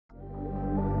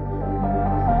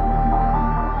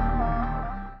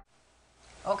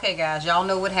Okay, guys, y'all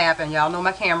know what happened. Y'all know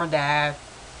my camera died.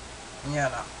 You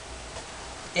know,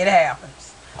 it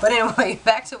happens. But anyway,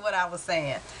 back to what I was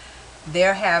saying.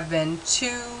 There have been 2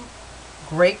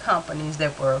 great companies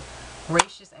that were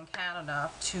gracious and kind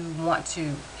enough to want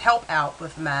to help out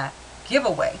with my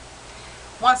giveaway.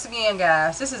 Once again,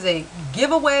 guys, this is a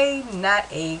giveaway, not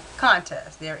a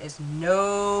contest. There is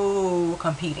no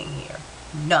competing here.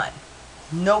 None.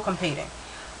 No competing.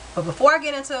 But before I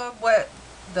get into what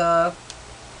the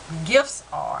gifts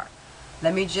are,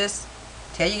 let me just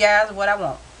tell you guys what I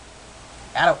want.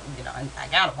 I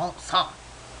gotta want something.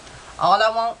 All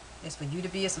I want is for you to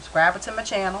be a subscriber to my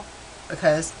channel,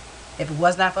 because if it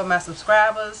was not for my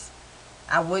subscribers,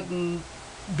 I wouldn't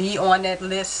be on that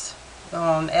list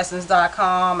on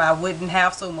essence.com. I wouldn't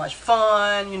have so much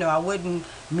fun. You know, I wouldn't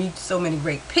meet so many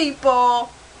great people.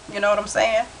 You know what I'm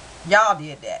saying? Y'all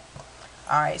did that.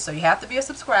 Alright, so you have to be a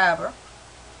subscriber.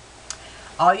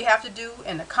 All you have to do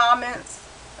in the comments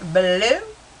below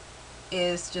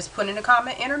is just put in the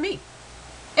comment, enter me.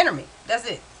 Enter me. That's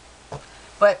it.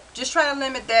 But just try to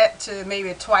limit that to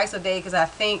maybe twice a day, because I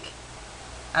think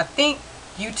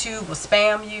YouTube will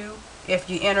spam you if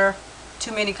you enter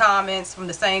too many comments from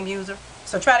the same user.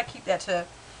 So try to keep that to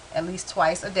at least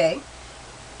twice a day.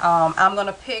 I'm going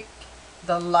to pick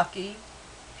the lucky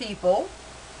people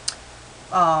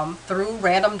through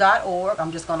random.org.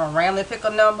 I'm just going to randomly pick a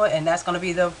number, and that's going to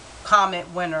be the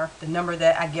comment winner, the number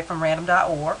that I get from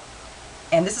random.org.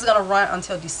 And this is going to run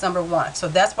until December 1. So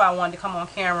that's why I wanted to come on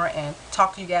camera and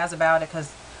talk to you guys about it, because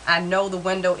I know the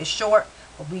window is short,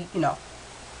 but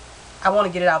I want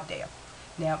to get it out there.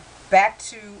 Now, back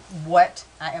to what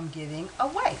I am giving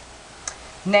away.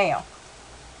 Now,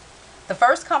 the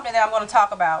first company that I'm going to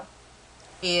talk about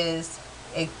is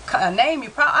a name you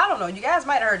probably, I don't know, you guys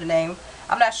might have heard the name,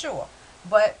 I'm not sure.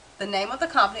 But the name of the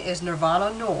company is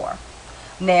Nirvana Noir.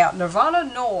 Now, Nirvana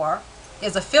Noir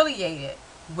is affiliated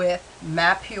with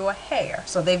My Pure Hair.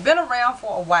 So they've been around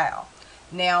for a while.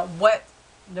 Now, what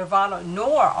Nirvana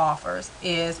Noir offers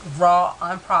is raw,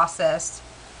 unprocessed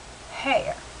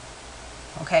hair.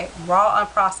 Okay, raw,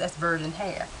 unprocessed virgin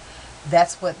hair.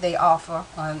 That's what they offer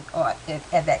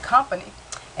at that company.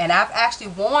 And I've actually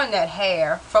worn that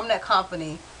hair from that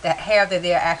company, that hair that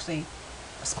they're actually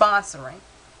sponsoring.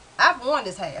 I've worn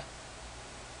this hair.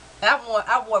 I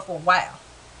wore it for a while.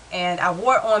 And I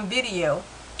wore it on video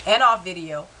and off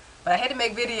video. But I had to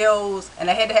make videos and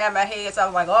I had to have my head. So I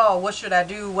was like, oh, what should I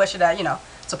do? What should I,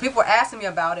 So people were asking me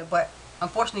about it. But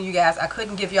unfortunately, you guys, I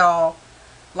couldn't give y'all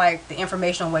like the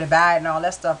information on where to buy it and all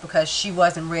that stuff, because she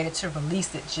wasn't ready to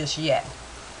release it just yet.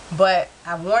 But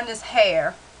I've worn this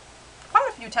hair quite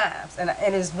a few times, and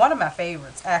it is one of my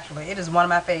favorites. Actually, it is one of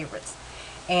my favorites.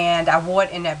 And I wore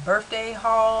it in that birthday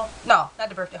haul. No, not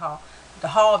the birthday haul, the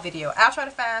haul video. I'll try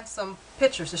to find some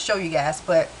pictures to show you guys,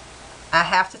 but I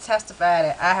have to testify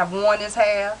that I have worn this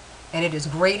hair, and it is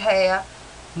great hair.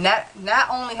 Not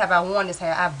only have I worn this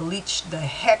hair, I bleached the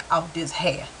heck out of this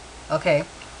hair. Okay,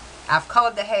 I've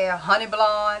colored the hair honey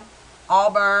blonde,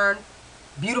 auburn,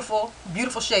 beautiful,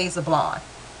 beautiful shades of blonde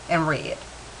and red.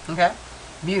 Okay,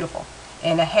 beautiful.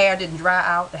 And the hair didn't dry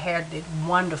out. The hair did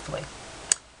wonderfully.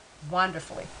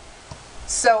 Wonderfully.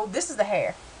 So this is the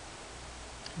hair.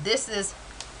 This is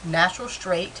natural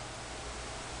straight.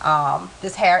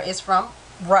 This hair is from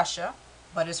Russia,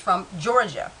 but it's from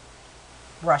Georgia,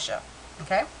 Russia.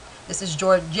 Okay, this is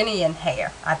Georgian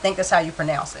hair. I think that's how you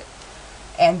pronounce it.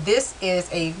 And this is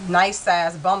a nice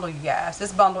size bundle, you guys.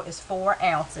 This bundle is 4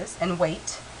 ounces in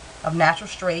weight of natural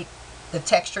straight. The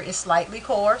texture is slightly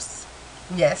coarse.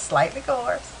 Yes, slightly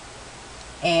coarse.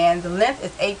 And the length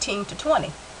is 18 to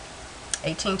 20.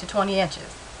 18 to 20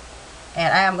 inches.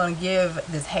 And I am going to give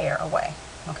this hair away.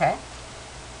 Okay.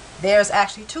 There's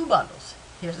actually 2 bundles.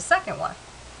 Here's the second one.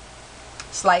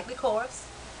 Slightly coarse.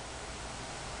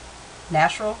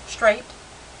 Natural straight.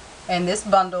 And this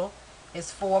bundle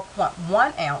is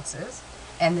 4.1 ounces.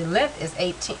 And the length is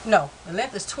the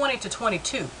length is 20 to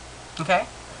 22. Okay.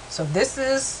 So this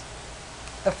is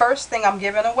the first thing I'm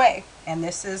giving away. And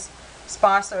this is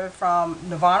sponsored from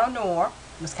Nirvana Noir.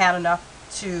 Was kind enough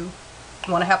to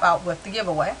want to help out with the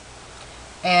giveaway.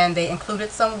 And they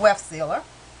included some weft sealer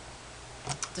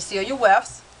to seal your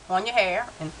wefts on your hair.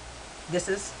 And this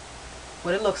is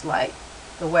what it looks like,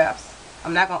 the wefts.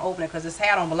 I'm not going to open it because this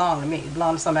hair don't belong to me. It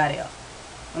belongs to somebody else.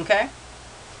 Okay?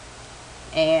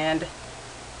 And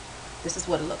this is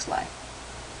what it looks like.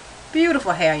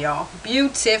 Beautiful hair, y'all.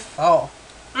 Beautiful.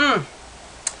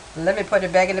 Let me put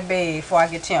it back in the bag before I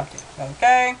get tempted.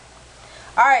 Okay?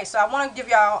 Alright, so I want to give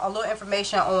y'all a little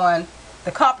information on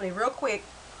the company real quick.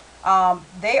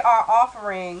 They are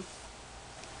offering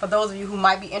for those of you who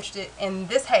might be interested in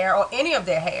this hair or any of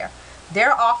their hair,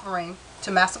 they're offering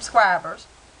to my subscribers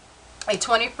a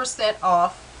 20%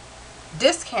 off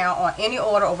discount on any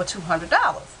order over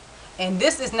 $200. And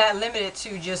this is not limited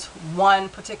to just one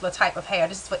particular type of hair.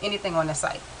 This is for anything on the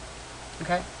site.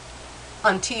 Okay?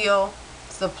 Until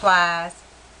supplies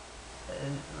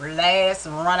last,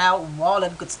 run out, all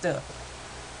that good stuff.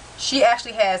 She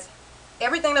actually has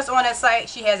everything that's on that site.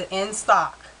 She has it in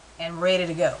stock and ready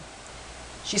to go.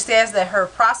 She says that her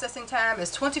processing time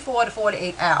is 24 to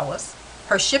 48 hours.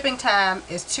 Her shipping time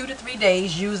is 2 to 3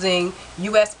 days using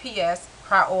USPS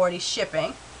priority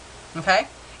shipping. Okay?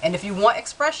 And if you want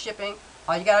express shipping,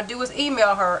 all you got to do is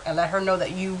email her and let her know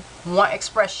that you want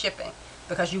express shipping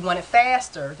because you want it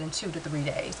faster than 2 to 3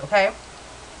 days. Okay?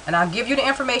 And I'll give you the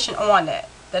information on that.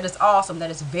 That is awesome.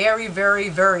 That is very, very,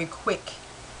 very quick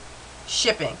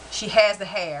shipping. She has the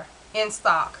hair in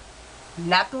stock.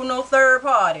 Not through no third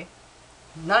party.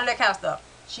 None of that kind of stuff.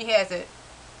 She has it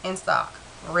in stock.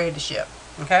 Ready to ship.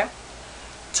 Okay?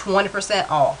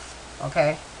 20% off.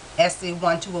 Okay?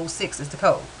 SC1206 is the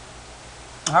code.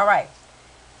 Alright.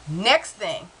 Next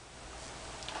thing.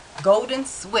 Golden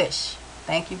Swish.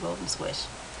 Thank you, Golden Swish.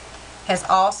 Has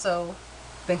also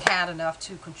been kind enough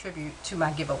to contribute to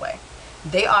my giveaway.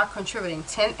 They are contributing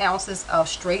 10 ounces of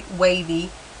straight wavy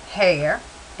hair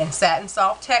in satin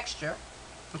soft texture.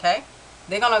 Okay?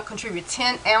 They're going to contribute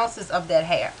 10 ounces of that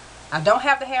hair. I don't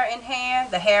have the hair in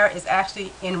hand. The hair is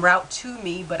actually en route to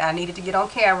me, but I needed to get on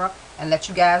camera and let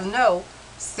you guys know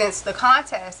since the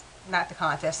contest, not the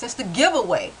contest, since the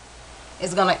giveaway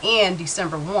is going to end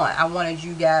December 1. I wanted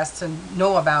you guys to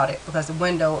know about it because the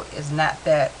window is not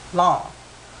that long.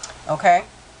 Okay?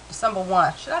 December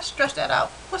 1. Should I stretch that out?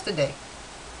 What's the day?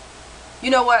 You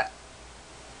know what?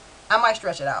 I might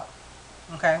stretch it out.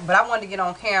 Okay? But I wanted to get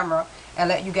on camera and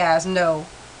let you guys know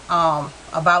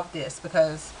about this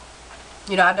because,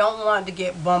 you know, I don't want to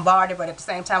get bombarded, but at the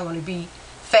same time I want to be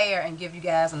fair and give you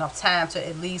guys enough time to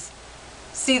at least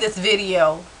see this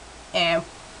video and,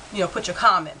 you know, put your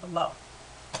comment below.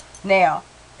 Now,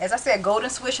 as I said, Golden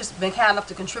Swish has been kind enough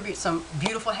to contribute some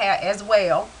beautiful hair as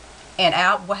well, and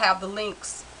I will have the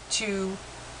links to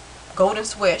Golden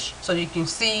Swish so you can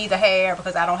see the hair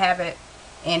because I don't have it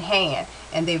in hand.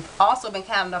 And they've also been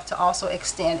kind enough to also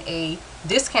extend a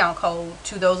discount code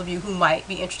to those of you who might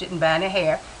be interested in buying their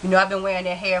hair. You know, I've been wearing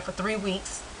their hair for 3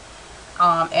 weeks,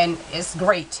 and it's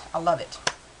great. I love it.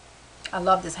 I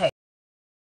love this hair.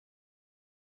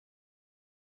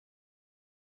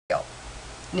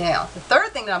 Now, the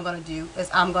third thing that I'm going to do is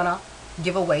I'm going to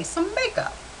give away some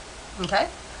makeup. Okay?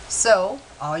 So,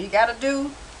 all you got to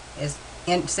do is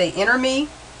say enter me,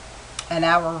 and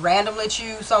I will randomly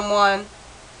choose someone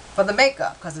for the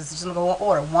makeup because it's just going to go in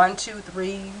order. 1, 2,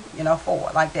 3, you know,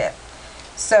 4, like that.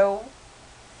 So,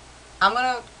 I'm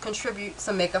going to contribute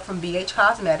some makeup from BH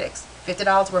Cosmetics,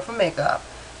 $50 worth of makeup.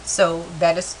 So,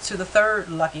 that is to the third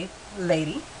lucky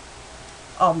lady,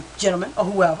 gentleman, or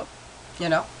whoever, you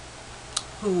know,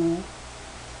 who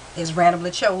is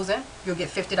randomly chosen. You'll get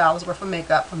 $50 worth of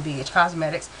makeup from BH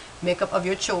Cosmetics. Makeup of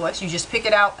your choice. You just pick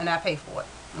it out and I pay for it.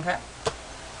 Okay?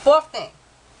 Fourth thing.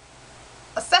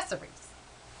 Accessories.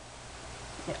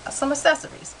 Yeah, some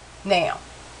accessories. Now,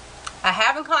 I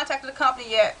haven't contacted the company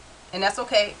yet, and that's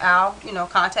okay. I'll, you know,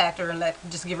 contact her and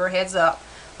just give her a heads up.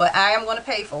 But I am going to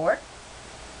pay for it.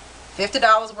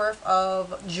 $50 worth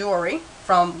of jewelry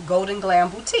from Golden Glam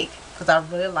Boutique because I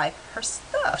really like her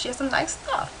stuff. She has some nice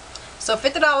stuff. So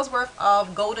 $50 worth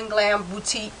of Golden Glam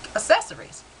Boutique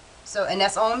accessories. So, and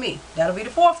that's on me. That'll be the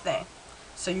fourth thing.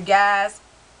 So you guys,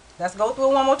 let's go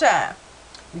through it one more time.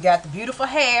 We got the beautiful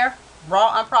hair,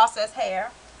 raw unprocessed hair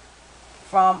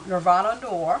from Nirvana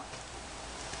Adore.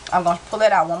 I'm going to pull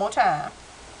it out one more time.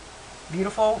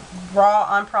 Beautiful raw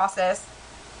unprocessed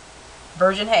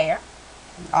virgin hair.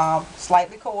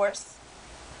 Slightly coarse,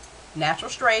 natural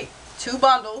straight, 2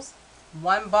 bundles.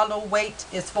 One bundle weight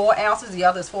is 4 ounces, the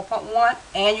other is 4.1,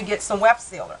 and you get some weft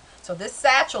sealer. So this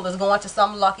satchel is going to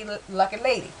some lucky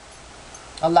lady,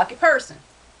 a lucky person.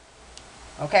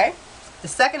 Okay? The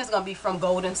second is going to be from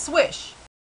Golden Swish.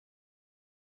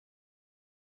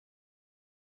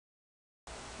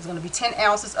 It's going to be 10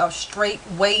 ounces of straight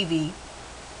wavy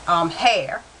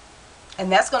hair,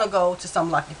 and that's going to go to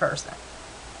some lucky person.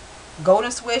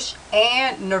 Golden Swish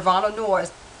and Nirvana Noor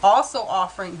is also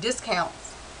offering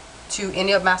discounts to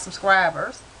any of my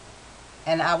subscribers,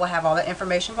 and I will have all the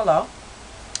information below.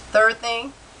 Third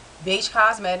thing, BH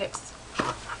Cosmetics.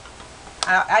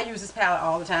 I use this palette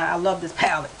all the time. I love this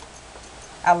palette.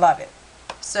 I love it.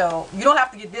 So you don't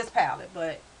have to get this palette,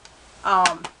 but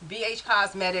BH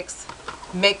Cosmetics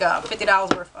makeup,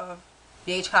 $50 worth of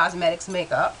BH Cosmetics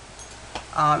makeup.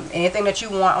 Anything that you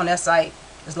want on that site,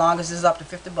 as long as it's up to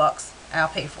 50 bucks, I'll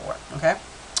pay for it. Okay.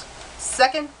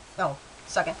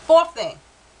 Fourth thing,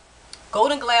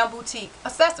 Golden Glam Boutique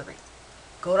accessories.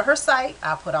 Go to her site.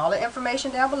 I'll put all the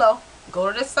information down below.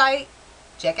 Go to this site,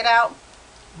 check it out.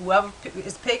 Whoever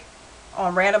is picked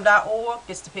on random.org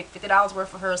gets to pick $50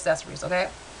 worth of her accessories, okay?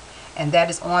 And that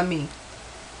is on me.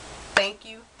 Thank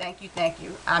you, thank you, thank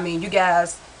you. I mean, you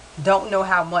guys don't know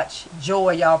how much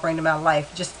joy y'all bring to my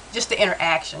life. Just the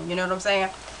interaction, you know what I'm saying?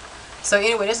 So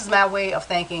anyway, this is my way of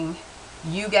thanking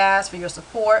you guys for your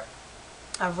support.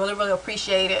 I really, really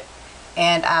appreciate it.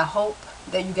 And I hope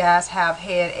that you guys have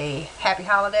had a happy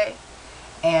holiday.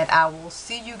 And I will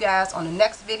see you guys on the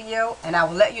next video. And I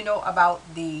will let you know about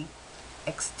the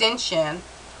extension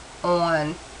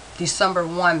on December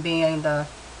 1 being the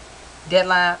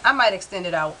deadline. I might extend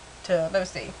it out to, let me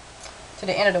see, to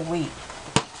the end of the week.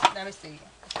 Let me see.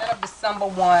 Instead of December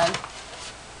 1,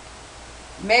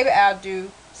 maybe I'll do,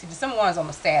 see, December 1 is on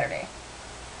a Saturday.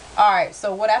 Alright,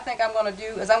 so what I think I'm going to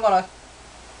do is I'm going to,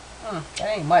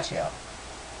 that ain't much help.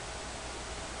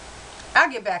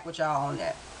 I'll get back with y'all on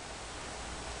that.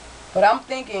 But I'm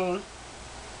thinking,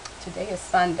 today is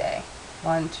Sunday.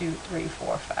 1, 2, 3,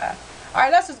 4, 5.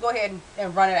 Alright, let's just go ahead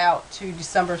and run it out to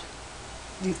December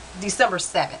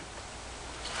 7th.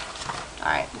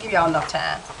 Alright, give y'all enough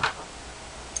time.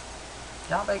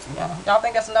 Y'all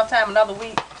think that's enough time? Another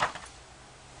week?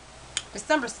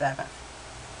 December 7th.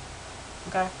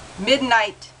 Okay?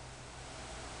 Midnight,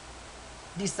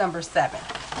 December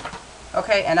 7th.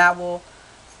 Okay? And I will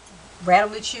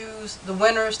randomly choose the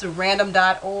winners through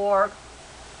random.org.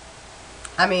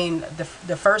 I mean,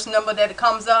 the first number that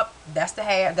comes up, that's the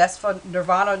hair. That's for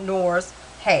Nirvana Noor's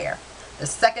hair. The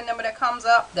second number that comes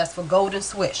up, that's for Golden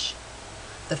Swish.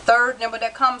 The third number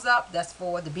that comes up, that's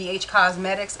for the BH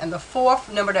Cosmetics. And the fourth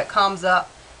number that comes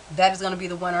up, that is going to be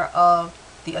the winner of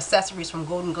the accessories from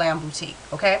Golden Glam Boutique.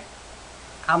 Okay?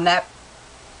 I'm going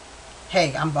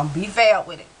to be fair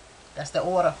with it. That's the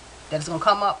order that's going to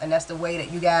come up, and that's the way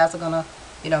that you guys are going to,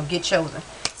 you know, get chosen.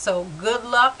 So good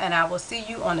luck, and I will see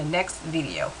you on the next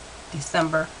video.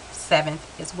 December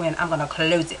 7th is when I'm going to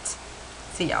close it.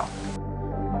 See y'all.